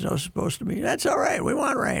there. to be. That's all right. We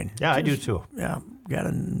want rain. Yeah, I do too. Yeah,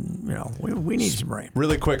 we need some rain.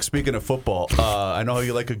 Really quick, speaking of football, I know how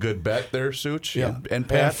you like a good bet there, Such and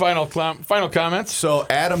Pat. And final comments. So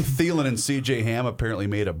Adam Thielen and C.J. Ham apparently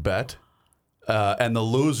made a bet, and the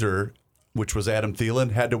loser, which was Adam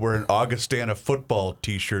Thielen, had to wear an Augustana football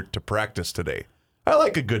T-shirt to practice today. I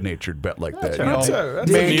like a good-natured bet like that. That's a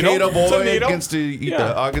Mankato needle. It's a boy needle. against the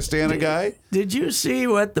Augustana guy. Did you see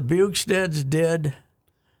what the Bukesteds did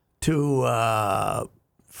to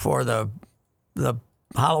for the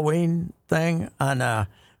Halloween thing on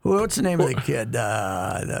what's the name of the kid?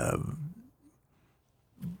 The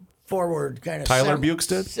forward kind of Tyler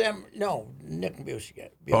Bukested? Nick Bukested.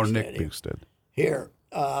 Oh, Nick Bukested. Here.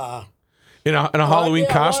 In a Halloween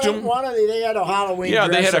costume? They had a Halloween Yeah,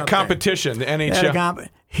 they had a dress-up competition, the thing. They had a NHL.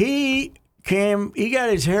 He got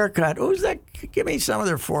his hair cut. Who's that? Give me some of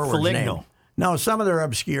their forwards' Foligno. name. No, some of their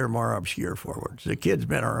more obscure forwards. The kid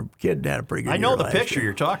had a pretty good I know year the last picture year.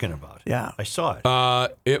 you're talking about. Yeah. I saw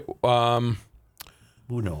it. It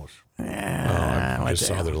Who knows? Yeah, I'll just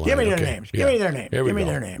saw their line. Give me their Okay. names. Yeah. Give me their names. Here we Give me go.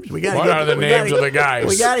 their names. What are the names of the guys?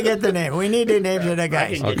 We got to get the name. We need the names of the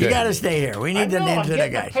guys. Okay. You got to stay here. We need the names of the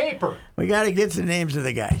Get guys. the paper. We got to get the names of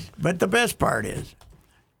the guys. But the best part is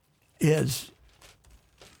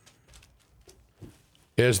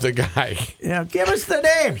the guy. give us the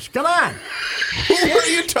names. Come on. Who are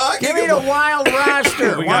you talking Give me the wild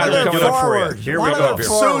roster. We One got of it the coming up for you. forwards. Here One we of go. the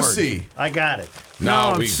forwards. Susie. I got it.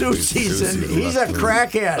 No, we- Susie's Susie he's a left.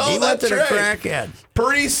 crackhead. Oh, He went to the that's right. crackheads.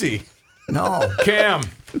 Parisi. No. Cam,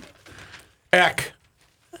 Eck,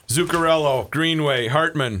 Zuccarello, Greenway,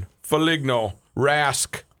 Hartman, Foligno,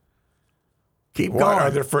 Rask. Keep What going.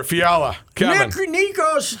 are there for Fiala, Kevin?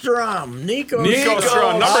 Nico Strum. Nico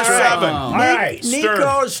Strum, number 7. All right.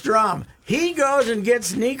 Nico Strum. He goes and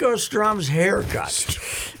gets Nico Strum's haircut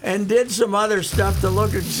and did some other stuff to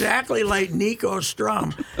look exactly like Nico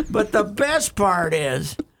Strum. But the best part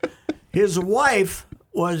is his wife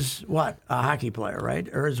was what? A hockey player, right?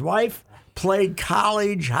 Or his wife played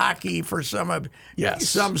college hockey for some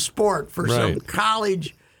sport, for some Right.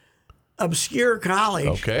 college, obscure college.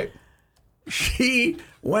 Okay. She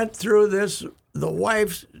went through this,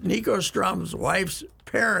 Nico Strum's wife's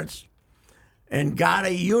parents, and got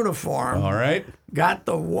a uniform. All right. Got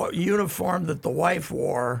the uniform that the wife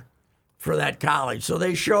wore for that college. So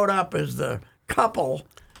they showed up as the couple.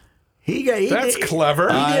 That's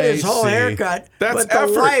clever. He did his I whole see. haircut, That's but the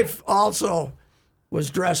effort. wife also was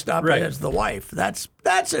dressed up Right. as the wife. That's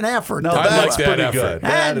an effort. No, to I do that's like that pretty effort. good.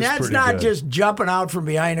 That and is that's pretty not good. just jumping out from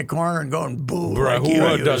behind a corner and going boo. Right, like you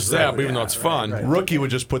who used does to. that, even though Yeah, it's fun? Rookie would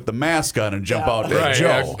just put the mask on and jump out at Right,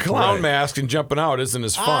 Joe. a clown Right. mask and jumping out isn't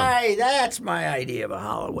as fun. That's my idea of a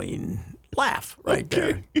Halloween laugh right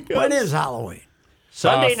there. When is Halloween?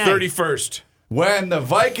 Sunday night. 31st. When the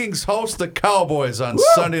Vikings host the Cowboys on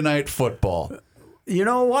Sunday Night Football. You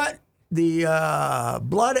know what? The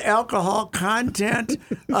blood alcohol content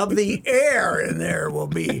of the air in there will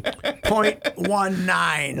be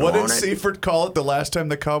 0.19. What did won't it? Seifert call it the last time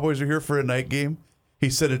the Cowboys were here for a night game? He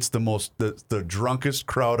said it's the drunkest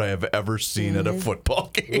crowd I have ever seen at a football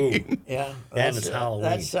game. Yeah, That is Halloween.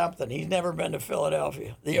 That's something. He's never been to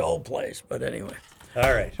Philadelphia, the old place. But anyway.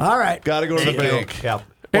 All right. All right. Got to go to the bank. Yeah.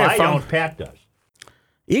 Well, I fun. don't. Pat does.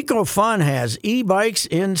 EcoFun has e-bikes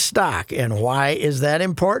in stock. And why is that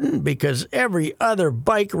important? Because every other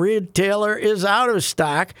bike retailer is out of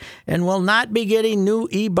stock and will not be getting new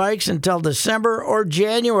e-bikes until December or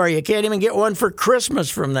January. You can't even get one for Christmas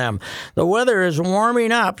from them. The weather is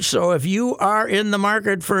warming up, so if you are in the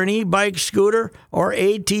market for an e-bike, scooter, or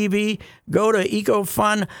ATV, go to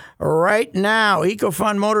EcoFun right now.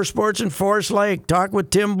 EcoFun Motorsports in Forest Lake. Talk with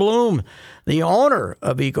Tim Bloom, the owner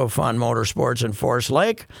of EcoFun Motorsports in Forest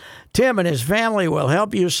Lake. Tim and his family will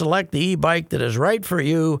help you select the e-bike that is right for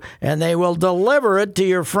you, and they will deliver it to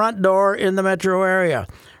your front door in the metro area.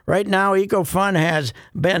 Right now, EcoFun has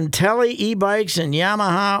Bentelli e-bikes and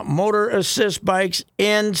Yamaha Motor Assist bikes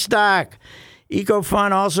in stock.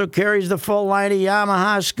 EcoFun also carries the full line of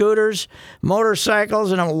Yamaha scooters,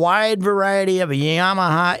 motorcycles, and a wide variety of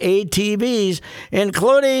Yamaha ATVs,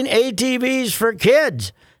 including ATVs for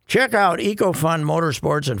kids. Check out EcoFun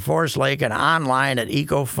Motorsports in Forest Lake and online at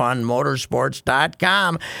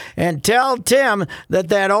ecofunmotorsports.com and tell Tim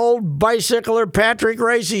that old bicycler Patrick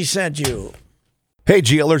Racy sent you. Hey,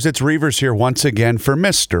 GLers, it's Reavers here once again for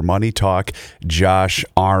Mr. Money Talk, Josh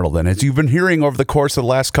Arnold. And as you've been hearing over the course of the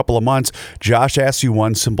last couple of months, Josh asks you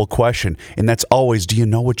one simple question, and that's always, do you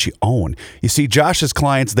know what you own? You see, Josh's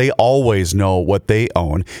clients, they always know what they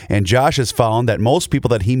own, and Josh has found that most people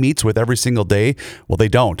that he meets with every single day, well, they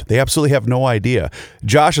don't. They absolutely have no idea.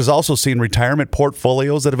 Josh has also seen retirement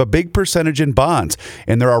portfolios that have a big percentage in bonds,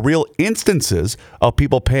 and there are real instances of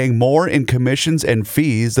people paying more in commissions and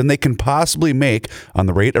fees than they can possibly make on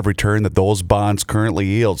the rate of return that those bonds currently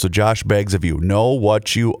yield. So Josh begs of you, know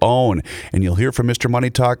what you own. And you'll hear from Mr. Money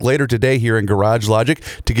Talk later today here in Garage Logic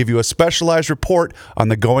to give you a specialized report on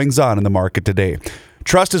the goings-on in the market today.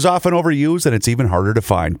 Trust is often overused, and it's even harder to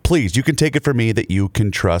find. Please, you can take it from me that you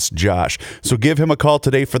can trust Josh. So give him a call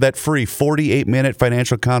today for that free 48-minute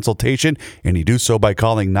financial consultation, and you do so by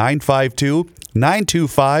calling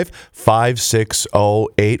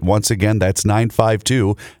 952-925-5608. Once again, that's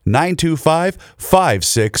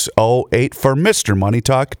 952-925-5608 for Mr. Money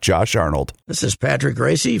Talk, Josh Arnold. This is Patrick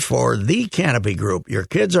Racy for The Canopy Group. Your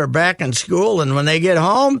kids are back in school, and when they get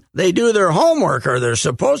home, they do their homework, or they're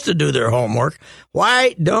supposed to do their homework.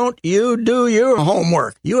 Why don't you do your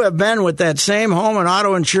homework? You have been with that same home and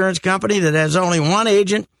auto insurance company that has only one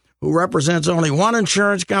agent who represents only one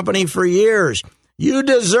insurance company for years. You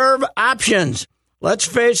deserve options. Let's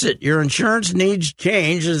face it, your insurance needs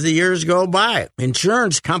change as the years go by.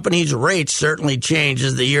 Insurance companies' rates certainly change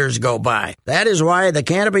as the years go by. That is why the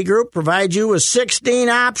Canopy Group provides you with 16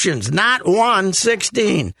 options, not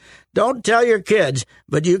 16. Don't tell your kids,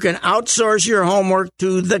 but you can outsource your homework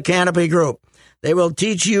to the Canopy Group. They will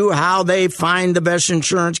teach you how they find the best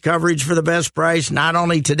insurance coverage for the best price, not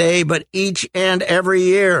only today, but each and every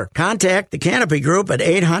year. Contact the Canopy Group at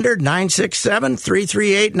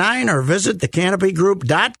 800-967-3389 or visit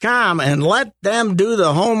thecanopygroup.com and let them do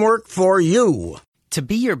the homework for you. To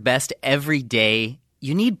be your best every day,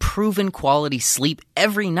 you need proven quality sleep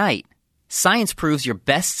every night. Science proves your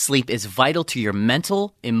best sleep is vital to your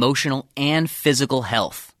mental, emotional, and physical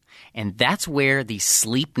health. And that's where the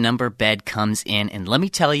Sleep Number bed comes in. And let me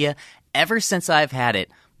tell you, ever since I've had it,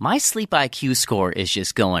 my sleep IQ score is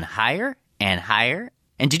just going higher and higher.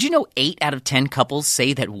 And did you know 8 out of 10 couples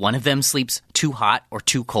say that one of them sleeps too hot or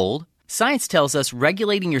too cold? Science tells us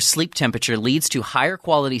regulating your sleep temperature leads to higher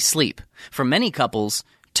quality sleep. For many couples,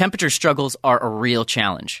 temperature struggles are a real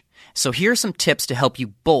challenge. So here are some tips to help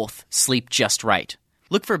you both sleep just right.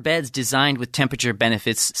 Look for beds designed with temperature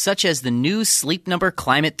benefits, such as the new Sleep Number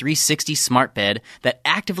Climate 360 smart bed that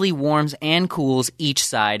actively warms and cools each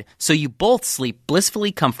side so you both sleep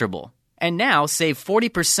blissfully comfortable. And now save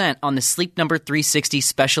 40% on the Sleep Number 360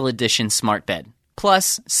 Special Edition smart bed,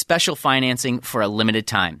 plus special financing for a limited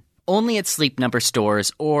time. Only at Sleep Number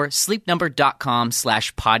stores or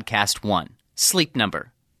sleepnumber.com/podcast1. Sleep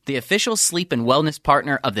Number, the official sleep and wellness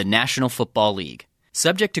partner of the National Football League.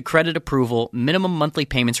 Subject to credit approval, minimum monthly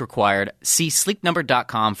payments required. See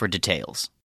sleepnumber.com for details.